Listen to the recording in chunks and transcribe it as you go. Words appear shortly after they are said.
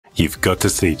You've got to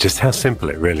see just how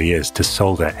simple it really is to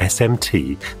solder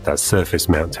SMT, that's surface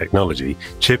mount technology,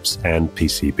 chips and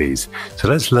PCBs. So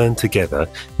let's learn together,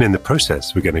 and in the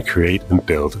process we're going to create and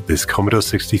build this Commodore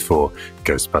 64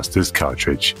 Ghostbusters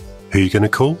cartridge. Who are you going to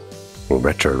call? Well,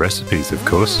 Retro Recipes, of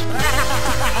course.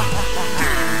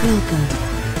 Welcome.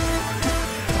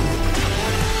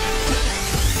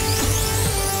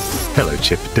 Hello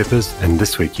chip dippers, and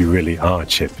this week you really are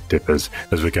chip dippers,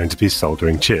 as we're going to be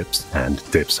soldering chips and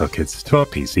dip sockets to our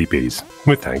PCBs,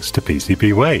 with thanks to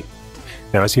PCBWay.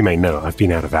 Now, as you may know, I've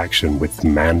been out of action with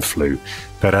man flu,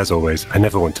 but as always, I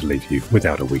never want to leave you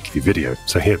without a weekly video,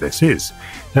 so here this is.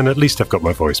 And at least I've got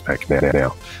my voice back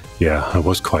now. Yeah, I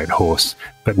was quite hoarse,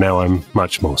 but now I'm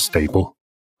much more stable.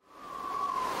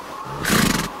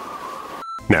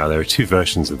 Now, there are two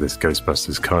versions of this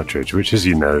Ghostbusters cartridge, which, as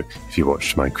you know, if you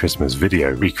watched my Christmas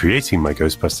video recreating my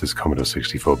Ghostbusters Commodore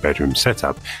 64 bedroom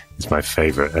setup, is my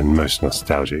favourite and most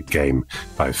nostalgic game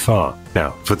by far.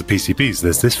 Now, for the PCBs,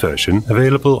 there's this version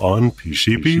available on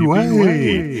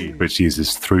PCBWay, which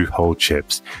uses through-hole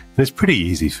chips, and it's pretty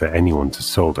easy for anyone to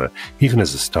solder, even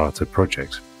as a starter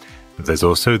project. But there's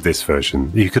also this version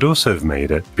that you could also have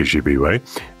made at PCBWay,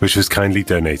 which was kindly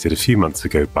donated a few months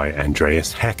ago by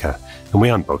Andreas Hacker, and we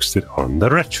unboxed it on the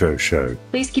Retro Show.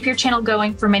 Please keep your channel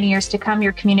going for many years to come,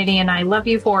 your community, and I love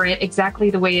you for it exactly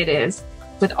the way it is,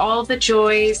 with all the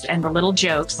joys and the little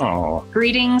jokes. Aww.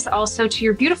 Greetings also to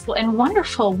your beautiful and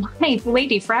wonderful wife,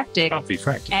 Ladyfractic.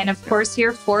 Ladyfractic. And of course,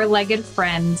 your four-legged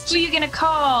friends. Who are you gonna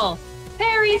call?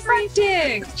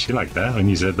 PERIFAX! She liked that when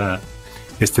you said that.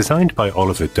 It's designed by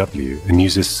Oliver W. and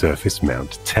uses surface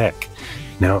mount tech.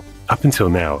 Now, up until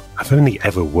now, I've only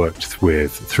ever worked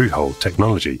with through-hole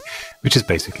technology, which is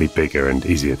basically bigger and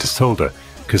easier to solder,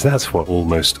 because that's what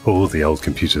almost all the old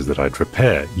computers that I'd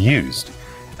repair used.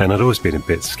 And I'd always been a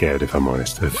bit scared, if I'm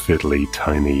honest, of fiddly,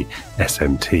 tiny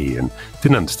SMT, and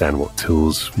didn't understand what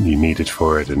tools you needed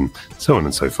for it, and so on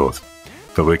and so forth.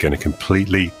 But we're going to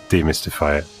completely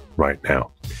demystify it right now.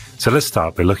 So let's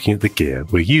start by looking at the gear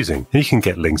we're using, and you can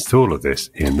get links to all of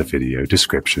this in the video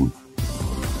description.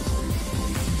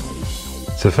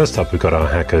 So first up, we've got our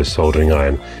Hacker soldering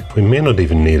iron. We may not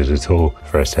even need it at all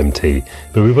for SMT,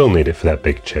 but we will need it for that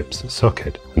big chips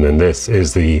socket. And then this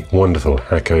is the wonderful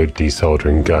Hacker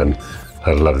desoldering gun.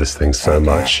 I love this thing so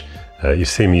much. You've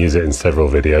seen me use it in several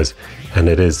videos, and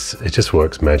it just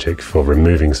works magic for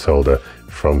removing solder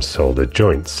from solder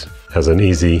joints. It has an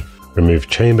easy remove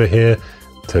chamber here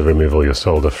to remove all your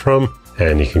solder from,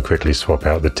 and you can quickly swap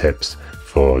out the tips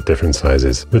for different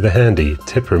sizes with a handy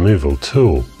tip removal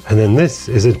tool. And then this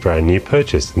is a brand new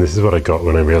purchase, and this is what I got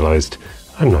when I realized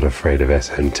I'm not afraid of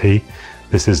SMT.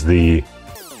 This is the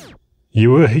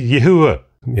Yahuwah.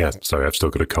 Yeah, sorry, I've still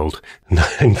got a cold.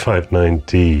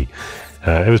 959D.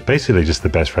 It was basically just the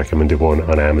best recommended one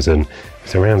on Amazon.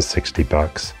 It's around 60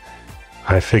 bucks.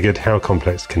 I figured, how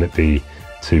complex can it be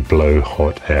to blow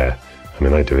hot air? I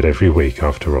mean, I do it every week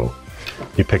after all.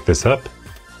 You pick this up,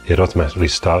 it automatically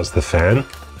starts the fan,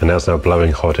 and now it's now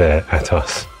blowing hot air at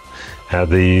us at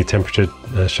the temperature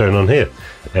shown on here.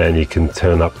 And you can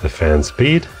turn up the fan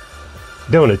speed.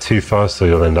 You don't want it too fast, so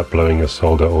you'll end up blowing your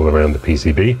solder all around the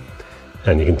PCB.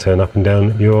 And you can turn up and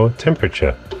down your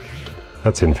temperature.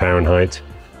 That's in Fahrenheit,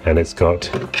 and it's got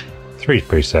 3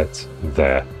 presets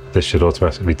there. This should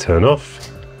automatically turn off,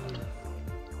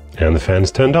 and the fan's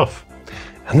turned off.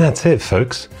 And that's it,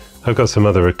 folks. I've got some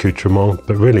other accoutrements,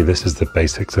 but really this is the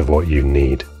basics of what you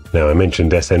need. Now, I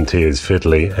mentioned SMT is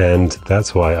fiddly, and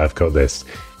that's why I've got this.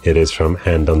 It is from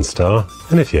Andonstar,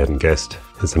 and if you hadn't guessed,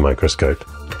 it's a microscope.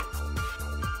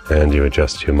 And you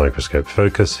adjust your microscope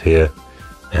focus here,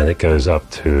 and it goes up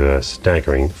to a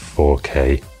staggering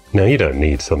 4K. Now, you don't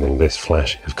need something this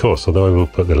flashy, of course, although I will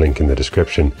put the link in the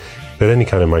description, but any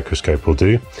kind of microscope will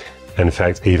do. And in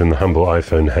fact, even the humble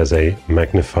iPhone has a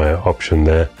magnifier option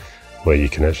there, where you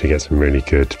can actually get some really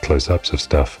good close-ups of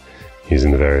stuff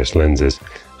using the various lenses.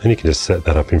 And you can just set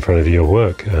that up in front of your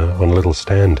work on a little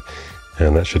stand,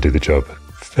 and that should do the job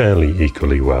fairly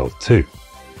equally well too.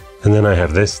 And then I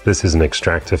have this. This is an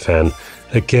extractor fan.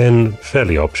 Again,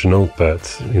 fairly optional,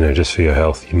 but you know, just for your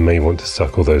health, you may want to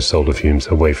suck all those solder fumes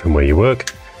away from where you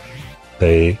work.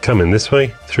 They come in this way,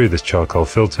 through this charcoal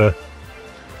filter,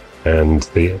 and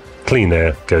the clean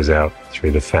air goes out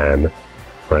through the fan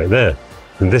right there.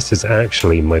 And this is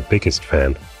actually my biggest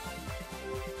fan.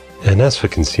 And as for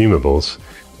consumables,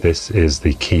 this is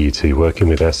the key to working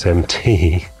with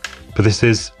SMT. But this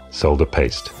is solder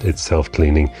paste. It's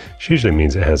self-cleaning, which usually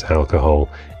means it has alcohol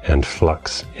and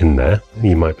flux in there.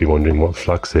 You might be wondering what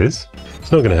flux is.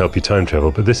 It's not going to help you time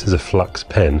travel, but this is a flux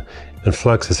pen, And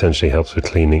flux essentially helps with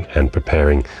cleaning and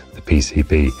preparing the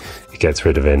PCB. It gets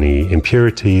rid of any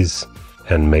impurities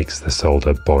and makes the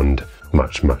solder bond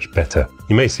much, much better.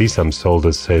 You may see some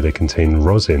solders say they contain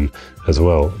rosin as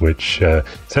well, which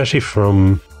it's actually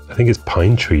from, I think it's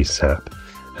pine tree sap,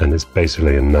 and it's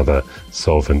basically another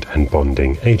solvent and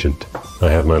bonding agent. I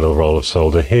have my little roll of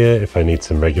solder here if I need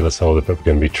some regular solder, but we're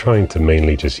going to be trying to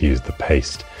mainly just use the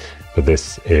paste. But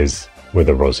this is with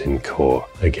a rosin core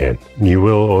again. You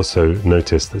will also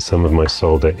notice that some of my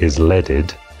solder is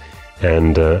leaded,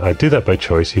 and I do that by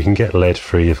choice. You can get lead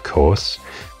free, of course,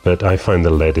 but I find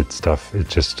the leaded stuff, it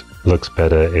just looks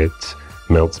better, it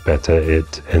melts better,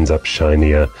 it ends up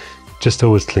shinier. Just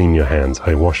always clean your hands.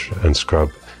 I wash and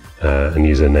scrub and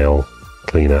use a nail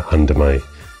cleaner under my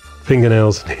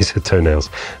fingernails, these are toenails,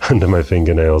 under my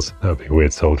fingernails. That would be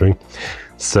weird soldering.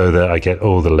 So that I get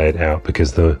all the lead out,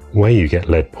 because the way you get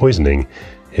lead poisoning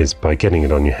is by getting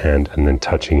it on your hand and then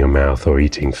touching your mouth or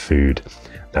eating food,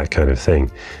 that kind of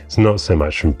thing. It's not so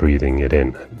much from breathing it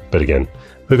in, but again,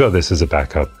 we've got this as a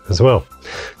backup as well.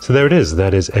 So there it is,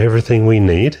 that is everything we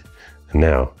need. And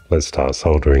now let's start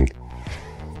soldering.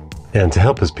 And to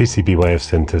help us, PCBWay have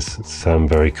sent us some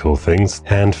very cool things.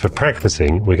 And for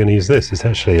practicing, we're going to use this. It's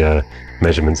actually a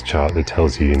measurements chart that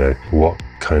tells you, what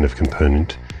kind of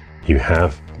component you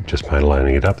have just by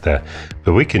lining it up there.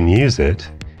 But we can use it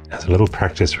as a little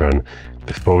practice run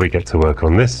before we get to work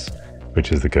on this,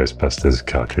 which is the Ghostbusters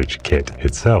cartridge kit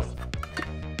itself.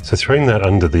 So throwing that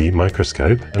under the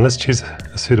microscope, and let's choose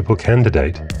a suitable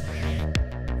candidate.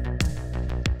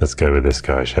 Let's go with this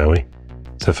guy, shall we?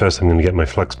 So first I'm going to get my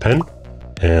flux pen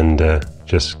and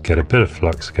just get a bit of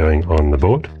flux going on the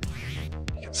board.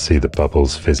 You can see the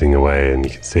bubbles fizzing away, and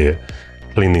you can see it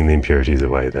cleaning the impurities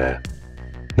away there.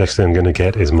 Next thing I'm going to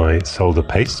get is my solder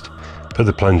paste. Put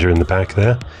the plunger in the back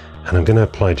there, and I'm going to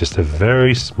apply just a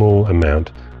very small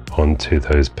amount onto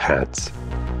those pads.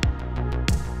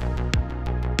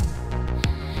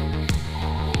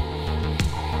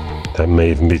 That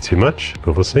may even be too much,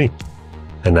 but we'll see.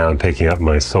 And now I'm picking up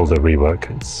my solder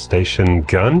rework station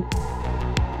gun.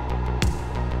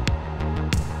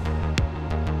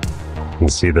 You can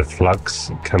see the flux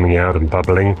coming out and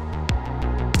bubbling.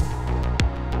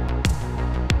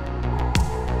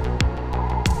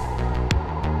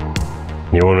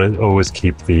 You want to always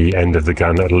keep the end of the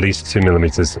gun at least 2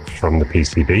 millimeters from the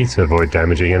PCB to avoid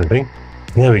damaging anything.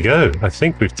 There we go. I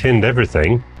think we've tinned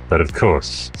everything. But of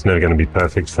course, it's never going to be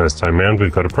perfect first time round.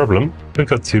 We've got a problem. We've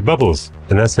got 2 bubbles.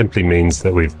 And that simply means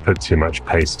that we've put too much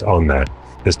paste on there.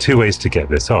 There's 2 ways to get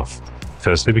this off.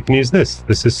 Firstly, we can use this.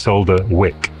 This is solder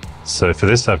wick. So for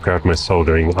this, I've grabbed my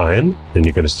soldering iron. Then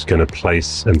you're just going to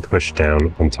place and push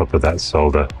down on top of that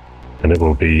solder. And it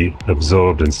will be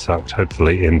absorbed and sucked,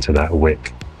 hopefully, into that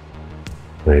wick.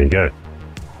 There you go.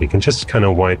 You can just kind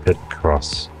of wipe it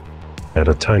across. Add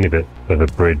a tiny bit of a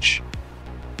bridge.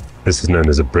 This is known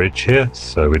as a bridge here,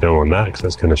 so we don't want that because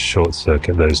that's going to short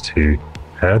circuit those 2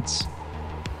 pads.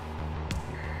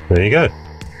 There you go.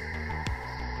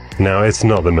 Now, it's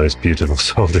not the most beautiful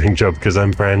soldering job because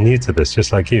I'm brand new to this,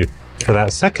 just like you. For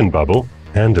that second bubble,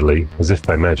 handily, as if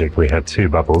by magic, we had 2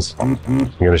 bubbles. I'm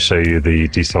going to show you the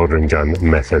desoldering gun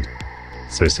method.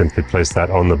 So simply place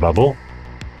that on the bubble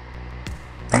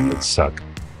and suck.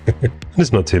 And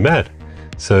it's not too bad.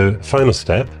 So final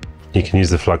step, you can use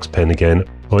the flux pen again,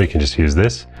 or you can just use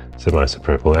this, some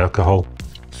isopropyl alcohol,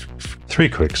 3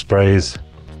 quick sprays,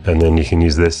 and then you can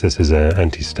use this. This is an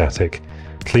anti-static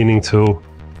cleaning tool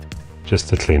just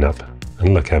to clean up.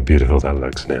 And look how beautiful that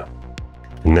looks now.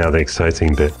 And now the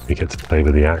exciting bit, we get to play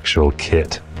with the actual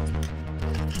kit.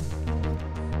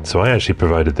 So I actually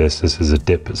provided this. This is a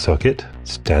DIP socket,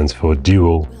 stands for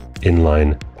Dual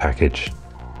Inline Package.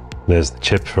 There's the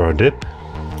chip for our DIP.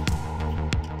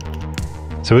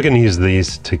 So we're going to use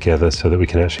these together so that we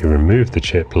can actually remove the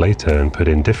chip later and put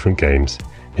in different games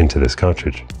into this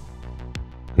cartridge.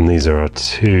 And these are our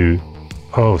 2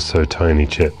 oh so tiny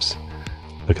chips.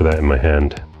 Look at that in my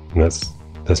hand. And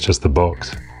that's just the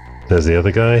box. There's the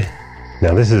other guy.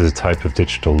 Now this is a type of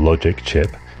digital logic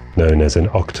chip known as an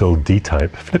octal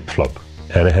D-type flip-flop.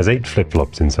 And it has 8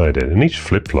 flip-flops inside it, and each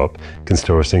flip-flop can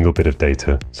store a single bit of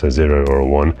data, so 0 or a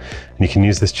 1, and you can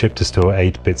use this chip to store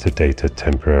 8 bits of data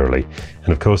temporarily.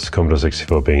 And of course, Commodore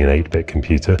 64 being an 8-bit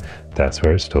computer, that's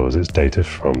where it stores its data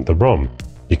from the ROM.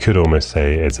 You could almost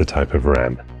say it's a type of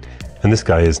RAM. And this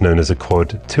guy is known as a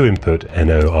quad 2-input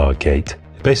NOR gate.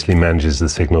 It basically manages the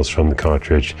signals from the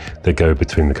cartridge that go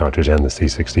between the cartridge and the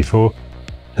C64.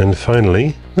 And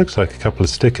finally, looks like a couple of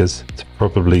stickers to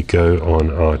probably go on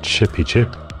our chippy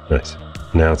chip. Nice.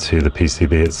 Now to the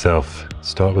PCB itself.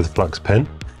 Start with flux pen,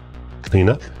 clean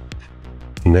up,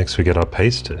 Next we get our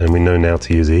paste, and we know now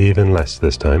to use even less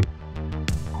this time.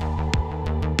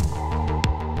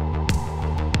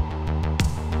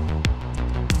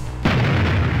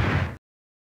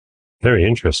 Very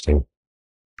interesting.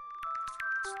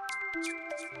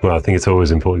 Well, I think it's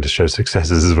always important to show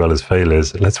successes as well as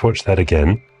failures. Let's watch that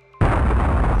again.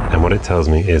 And what it tells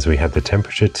me is we have the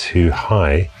temperature too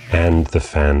high and the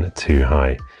fan too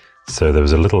high. So there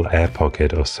was a little air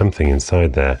pocket or something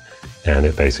inside there, and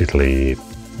it basically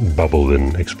bubbled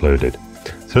and exploded.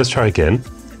 So let's try again.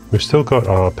 We've still got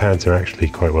our pads are actually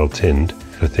quite well tinned.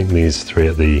 I think these three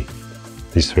at the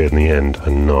end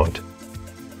are not.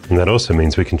 And that also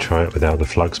means we can try it without the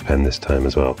flux pen this time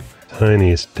as well.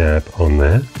 Tiniest dab on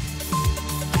there.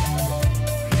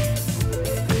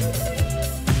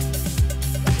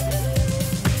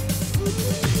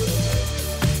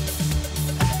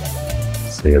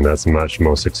 See, and that's much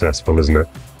more successful, isn't it?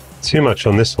 Too much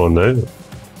on this one though.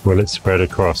 Will it spread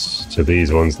across to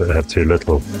these ones that have too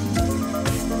little?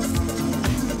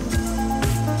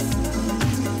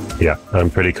 Yeah, I'm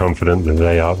pretty confident that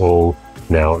they are all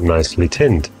now nicely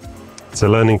tinned. It's a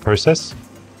learning process.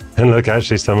 And look,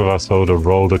 actually some of our solder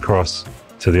rolled across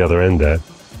to the other end there.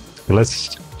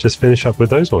 Let's just finish up with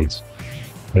those ones.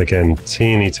 Again,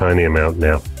 teeny tiny amount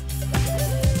now.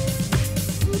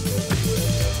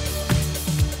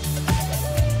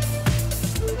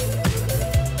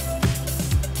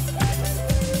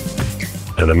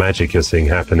 And the magic you're seeing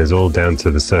happen is all down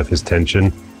to the surface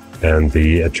tension and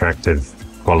the attractive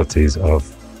qualities of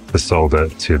the solder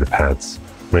to the pads.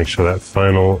 Make sure that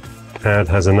final pad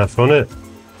has enough on it.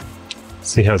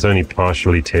 See how it's only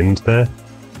partially tinned there?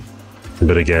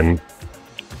 But again,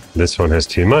 this one has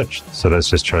too much, so let's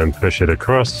just try and push it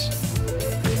across.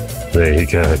 There you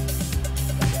go.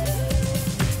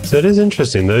 So it is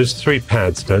interesting, those three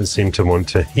pads don't seem to want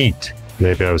to heat.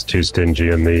 Maybe I was too stingy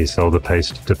in the solder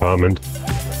paste department.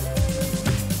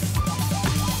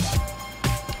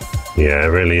 Yeah, it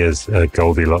really is a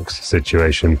Goldilocks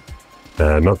situation.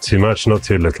 Not too much, not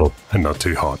too little, and not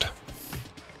too hot.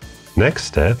 Next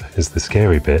step is the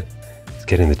scary bit. It's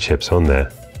getting the chips on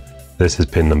there. This is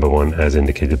pin number 1 as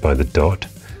indicated by the dot,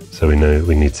 so we know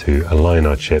we need to align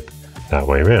our chip that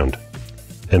way around.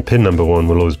 And pin number 1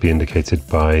 will always be indicated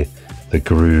by the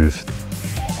groove.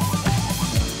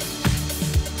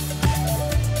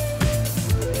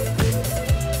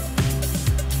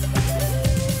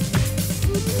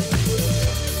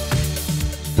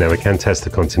 Now we can test the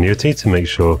continuity to make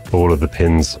sure all of the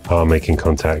pins are making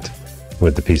contact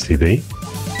with the PCB.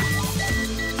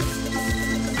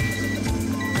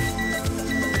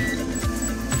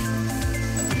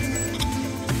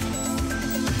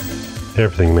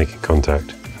 Everything making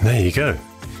contact. There you go.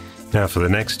 Now for the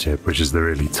next chip, which is the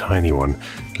really tiny one,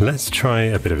 let's try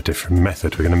a bit of a different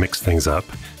method. We're going to mix things up,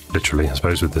 literally, I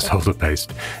suppose, with the solder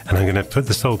paste. And I'm going to put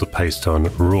the solder paste on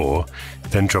raw,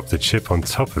 then drop the chip on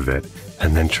top of it,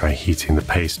 and then try heating the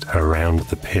paste around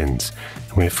the pins.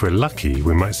 And if we're lucky,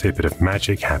 we might see a bit of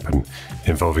magic happen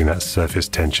involving that surface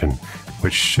tension,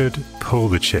 which should pull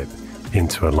the chip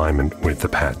into alignment with the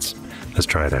pads. Let's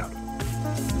try it out.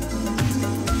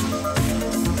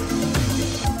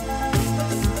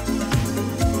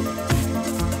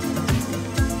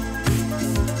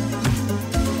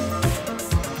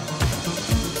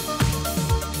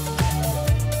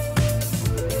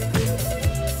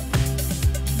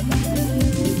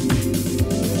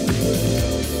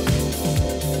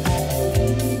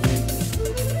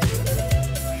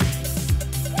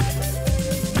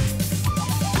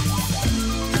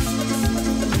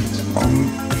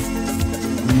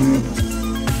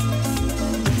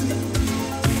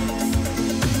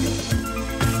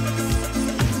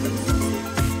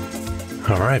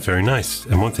 Alright, very nice.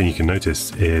 And one thing you can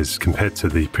notice is compared to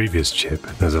the previous chip,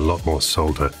 there's a lot more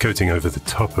solder coating over the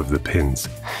top of the pins.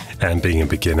 And being a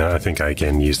beginner, I think I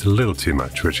again used a little too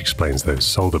much, which explains those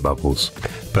solder bubbles.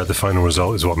 But the final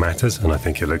result is what matters, and I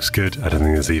think it looks good. I don't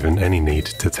think there's even any need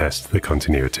to test the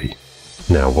continuity.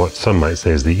 Now, what some might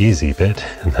say is the easy bit,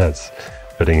 and that's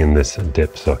putting in this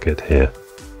dip socket here.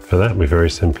 For that, we very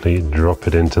simply drop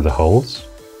it into the holes.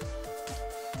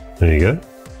 There you go.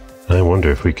 I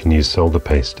wonder if we can use solder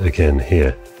paste again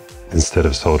here, instead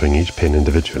of soldering each pin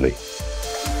individually.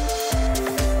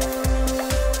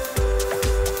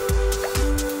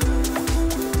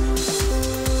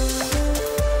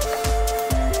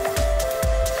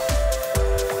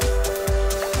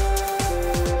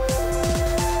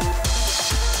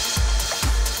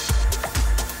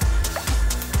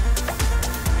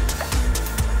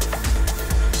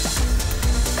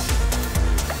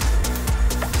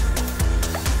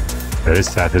 It is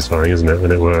satisfying, isn't it,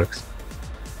 when it works?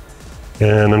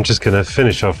 And I'm just going to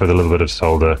finish off with a little bit of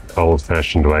solder,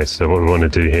 old-fashioned way. So what we want to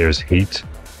do here is heat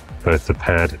both the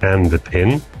pad and the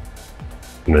pin,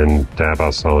 and then dab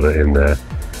our solder in there.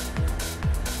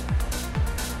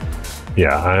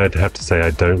 Yeah, I'd have to say I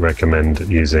don't recommend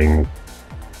using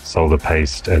solder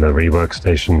paste in a rework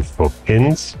station for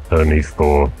pins, only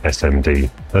for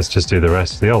SMD. Let's just do the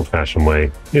rest the old-fashioned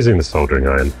way, using the soldering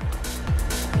iron.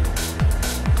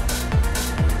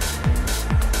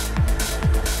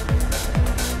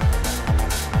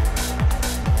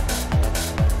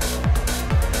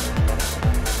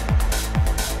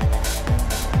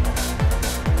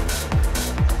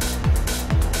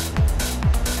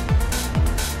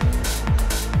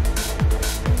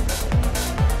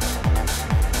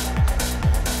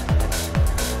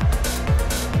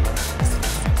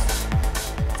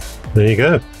 There you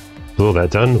go. With all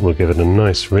that done, we'll give it a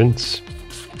nice rinse.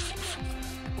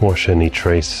 Wash any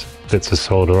trace bits of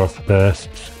solder off there.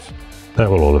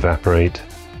 That will all evaporate.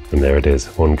 And there it is,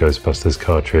 one Ghostbusters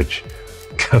cartridge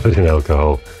covered in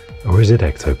alcohol. Or is it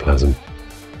ectoplasm?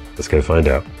 Let's go find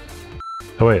out.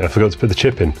 Oh wait, I forgot to put the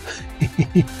chip in.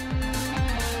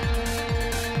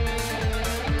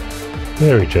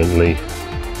 Very gently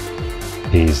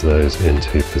ease those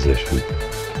into position.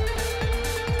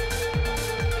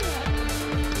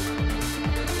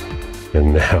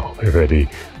 And now we're ready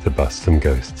to bust some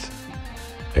ghosts.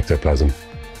 Ectoplasm.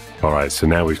 Alright, so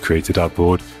now we've created our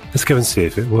board. Let's go and see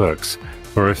if it works,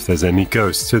 or if there's any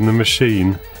ghosts in the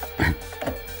machine.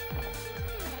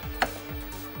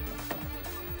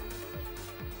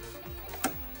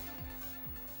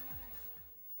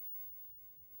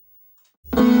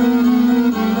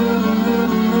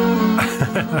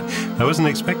 I wasn't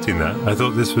expecting that. I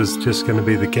thought this was just going to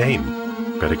be the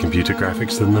game. Better computer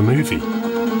graphics than the movie.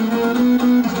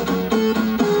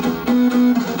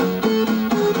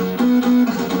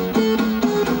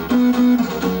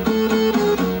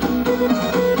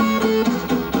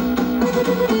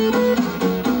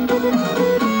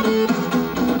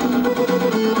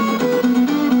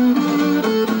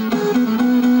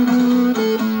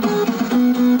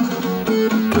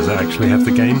 Actually have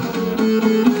the game.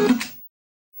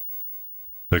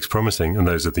 Looks promising, and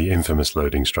those are the infamous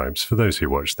loading stripes for those who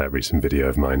watched that recent video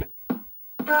of mine.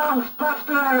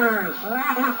 Ghostbusters!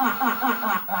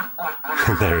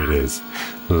 There it is.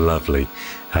 Lovely.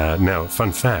 Now,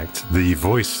 fun fact, the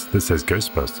voice that says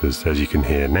Ghostbusters, as you can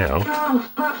hear now,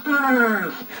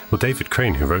 Ghostbusters! Well, David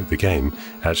Crane, who wrote the game,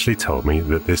 actually told me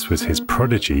that this was his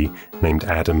prodigy named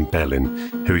Adam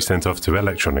Bellin, who he sent off to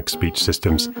Electronic Speech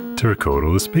Systems to record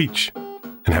all the speech.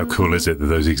 And how cool is it that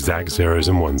those exact zeros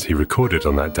and ones he recorded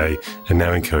on that day are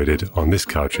now encoded on this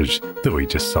cartridge that we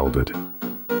just soldered.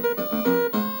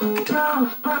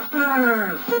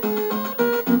 Ghostbusters!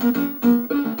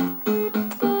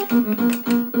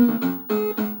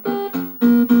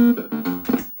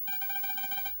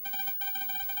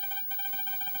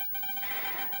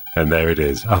 And there it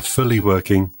is, our fully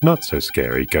working, not so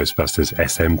scary Ghostbusters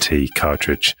SMT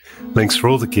cartridge. Links for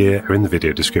all the gear are in the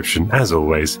video description. As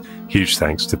always, huge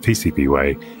thanks to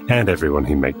PCBWay and everyone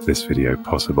who made this video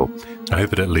possible. I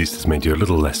hope it at least has made you a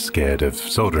little less scared of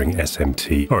soldering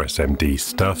SMT or SMD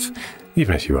stuff,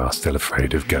 even if you are still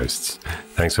afraid of ghosts.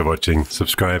 Thanks for watching,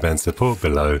 subscribe and support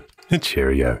below, and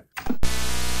cheerio.